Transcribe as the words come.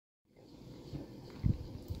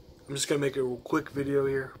I'm just gonna make a quick video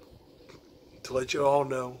here to let you all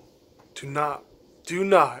know do not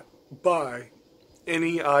buy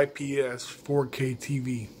any IPS 4K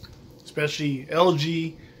TV, especially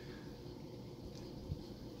LG,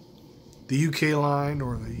 the UK line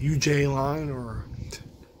or the UJ line or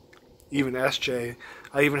even SJ.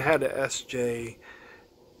 I even had a SJ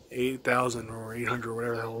 8000 or 800,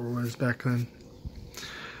 whatever the hell it was back then.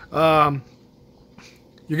 You're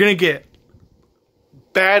gonna get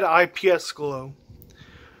bad IPS glow,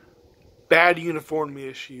 bad uniformity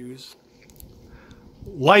issues,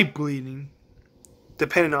 light bleeding,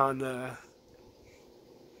 depending on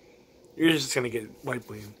you're just gonna get light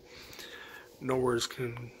bleeding. No words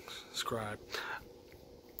can describe.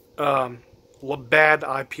 Bad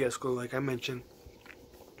IPS glow, like I mentioned.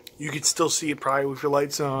 You can still see it probably with your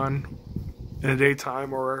lights on in the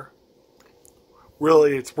daytime, or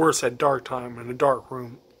really it's worse at dark time in a dark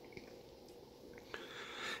room.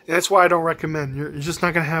 And that's why I don't recommend. You're just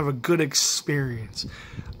not going to have a good experience.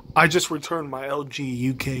 I just returned my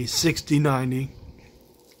LG UK 6090.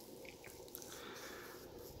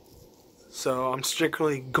 So I'm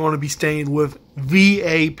strictly going to be staying with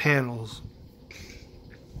VA panels.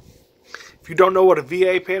 If you don't know what a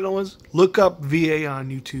VA panel is, look up VA on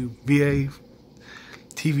YouTube. VA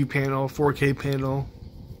TV panel, 4K panel.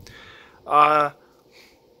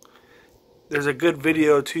 There's a good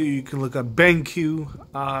video too. You can look up BenQ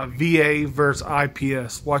VA versus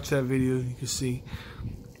IPS. Watch that video. You can see.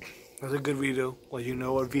 That's a good video. Let you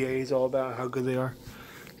know what VA is all about, how good they are.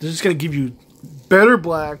 They're just going to give you better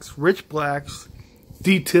blacks, rich blacks,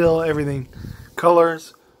 detail, everything,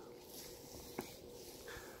 colors.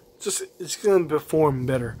 It's going to perform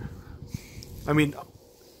better. I mean,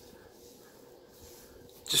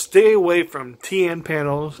 just stay away from TN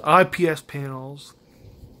panels, IPS panels,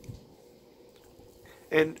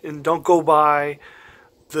 and don't go by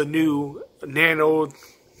the new nano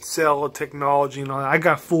cell technology and all that. I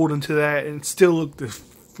got fooled into that and it still looked the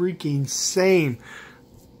freaking same.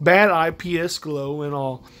 Bad IPS glow and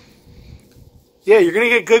all. Yeah, you're going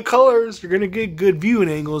to get good colors, you're going to get good viewing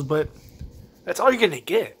angles, but that's all you're going to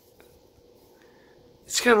get.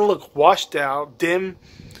 It's going to look washed out, dim,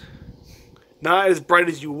 not as bright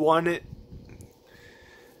as you want it.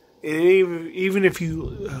 And even if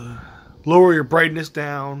you lower your brightness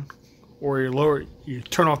down, or you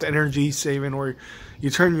turn off the energy saving, or you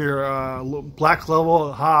turn your black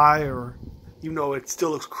level high, or even though it still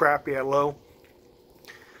looks crappy at low,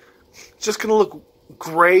 it's just going to look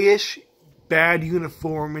grayish, bad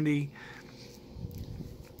uniformity.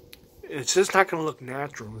 It's just not going to look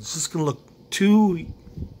natural. It's just going to look too...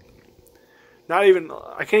 Not even,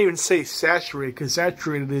 I can't even say saturated, because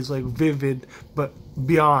saturated is like vivid, but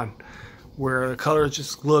beyond, where the colors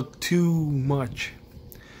just look too much.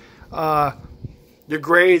 Your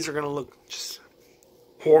grades are going to look just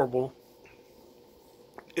horrible.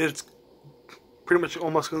 It's pretty much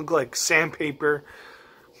almost going to look like sandpaper.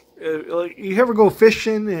 Like, you ever go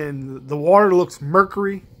fishing and the water looks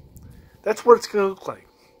mercury? That's what it's going to look like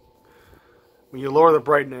when you lower the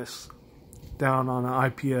brightness down on an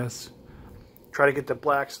IPS. Try to get the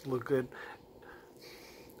blacks to look good.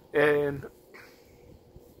 And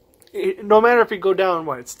no matter if you go down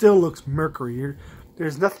white, it still looks mercury.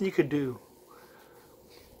 There's nothing you could do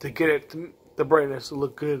to get it the brightness to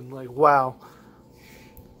look good. Like, wow.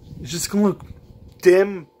 It's just going to look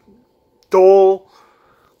dim, dull,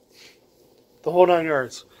 the whole 9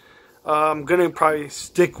 yards. I'm going to probably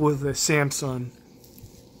stick with the Samsung.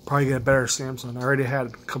 Probably get a better Samsung. I already had a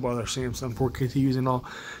couple other Samsung 4K TVs and all.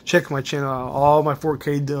 Check my channel out. All my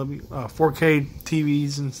 4K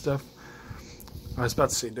TVs and stuff. I was about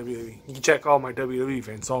to say WWE. You can check all my WWE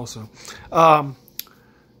events also.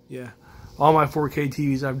 Yeah. All my 4K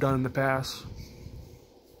TVs I've done in the past.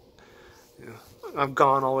 Yeah. I've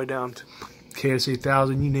gone all the way down to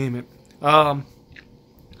KS8000, you name it.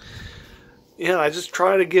 Yeah, I just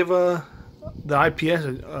try to give the IPS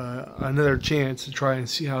another chance to try and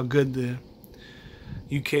see how good the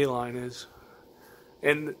UK line is.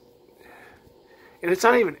 And it's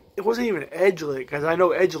not even, it wasn't even edge-lit, because I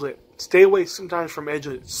know edge-lit. Stay away sometimes from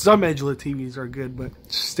edge-lit. Some edge-lit TVs are good, but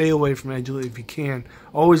stay away from edge-lit if you can.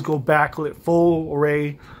 Always go backlit, full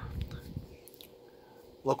array,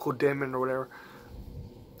 local dimming or whatever.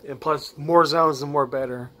 And plus, more zones the more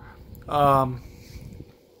better. I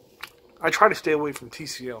try to stay away from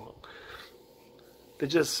TCL. They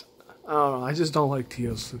just, I don't know, I just don't like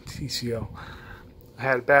TCL. I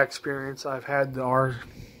had a bad experience. I've had the R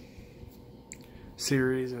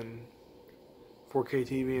series and 4K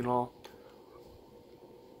TV and all.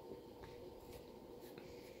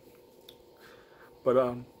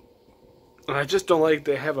 But And I just don't like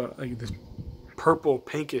they have this purple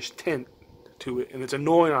pinkish tint to it, and it's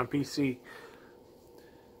annoying on PC.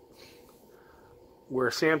 Where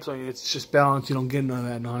Samsung, it's just balanced. You don't get none of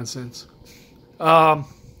that nonsense. Yeah,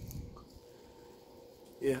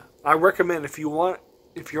 I recommend if you're on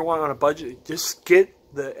a budget, just get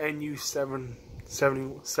the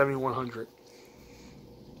NU7100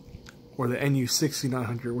 or the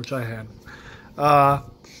NU6900, which I had.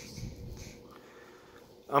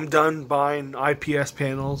 I'm done buying IPS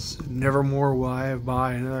panels. Never more will I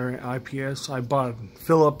buy another IPS. I bought a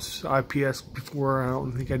Philips IPS before. I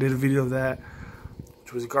don't think I did a video of that,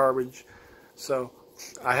 which was garbage. So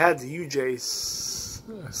I had the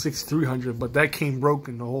UJ6300, but that came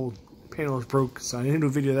broken. The whole panel is broke, so I didn't do a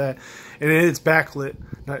video of that. And it's backlit,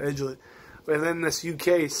 not edgelit. And then this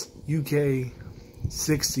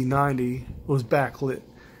UK6090 was backlit,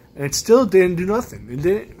 and it still didn't do nothing. It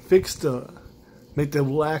didn't fix make the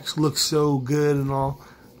wax look so good and all.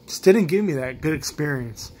 Just didn't give me that good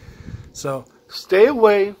experience. So stay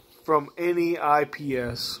away from any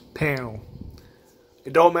IPS panel.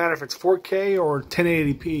 It don't matter if it's 4K or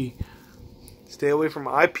 1080p. Stay away from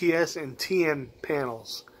IPS and TN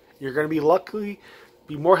panels. You're going to be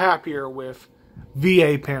more happier with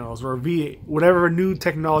VA panels or VA, whatever new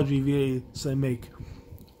technology VAs they make.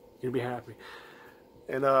 You'll be happy.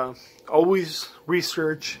 And always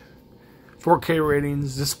research 4K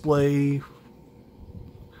ratings, display,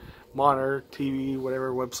 monitor, TV,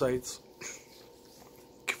 whatever websites you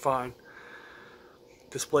can find.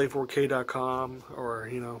 Display4k.com, or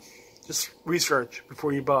just research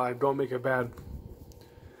before you buy. Don't make a bad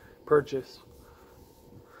purchase.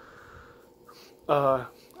 I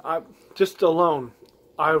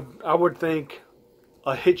would think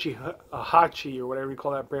a Hachi or whatever you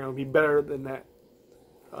call that brand would be better than that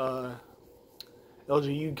LG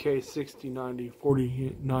UK6090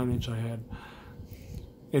 49-inch I had.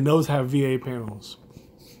 And those have VA panels.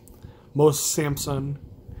 Most Samsung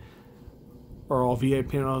are all VA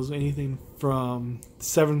panels. Anything from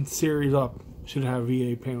 7 series up should have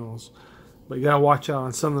VA panels. But you gotta watch out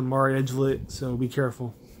on some of them are edge-lit, so be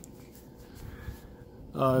careful.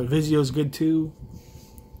 Vizio's good too.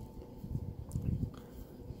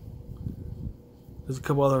 There's a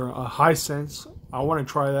couple other Hisense. I want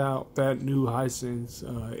to try out that new Hisense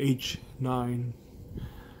H9,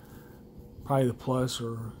 probably the Plus,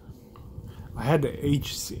 or I had the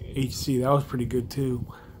HC. That was pretty good too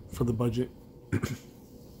for the budget.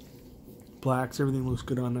 Blacks, everything looks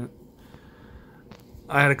good on that.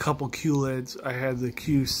 I had a couple QLEDs. I had the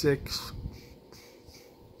Q6.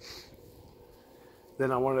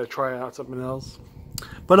 Then I wanted to try out something else.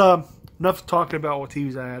 But enough talking about what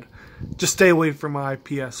TVs I had. Just stay away from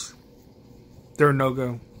IPS. They're a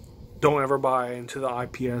no-go. Don't ever buy into the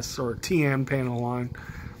IPS or TN panel line,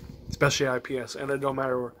 especially IPS. And it don't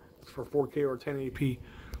matter for 4K or 1080p.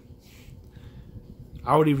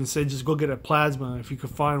 I would even say just go get a plasma if you could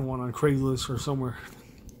find one on Craigslist or somewhere.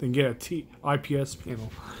 Then get a IPS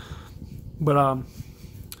panel. But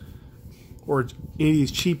or any of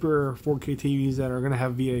these cheaper 4K TVs that are going to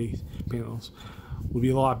have VA panels will be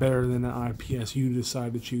a lot better than the IPS you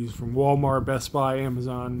decide to choose from Walmart, Best Buy,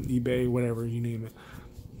 Amazon, eBay, whatever, you name it.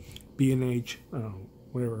 B&H,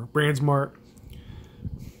 whatever. BrandSmart.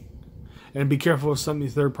 And be careful with some of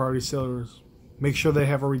these third-party sellers. Make sure they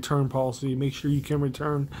have a return policy. Make sure you can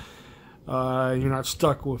return. You're not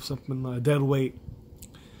stuck with something dead weight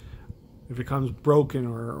if it comes broken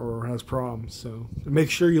or has problems. So make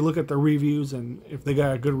sure you look at the reviews and if they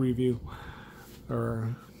got a good review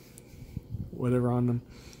or whatever on them,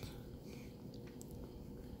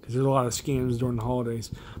 because there's a lot of scams during the holidays.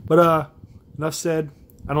 But enough said.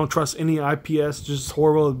 I don't trust any IPS. Just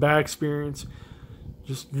horrible, bad experience.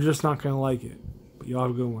 You're just not gonna like it. But y'all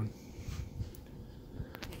have a good one.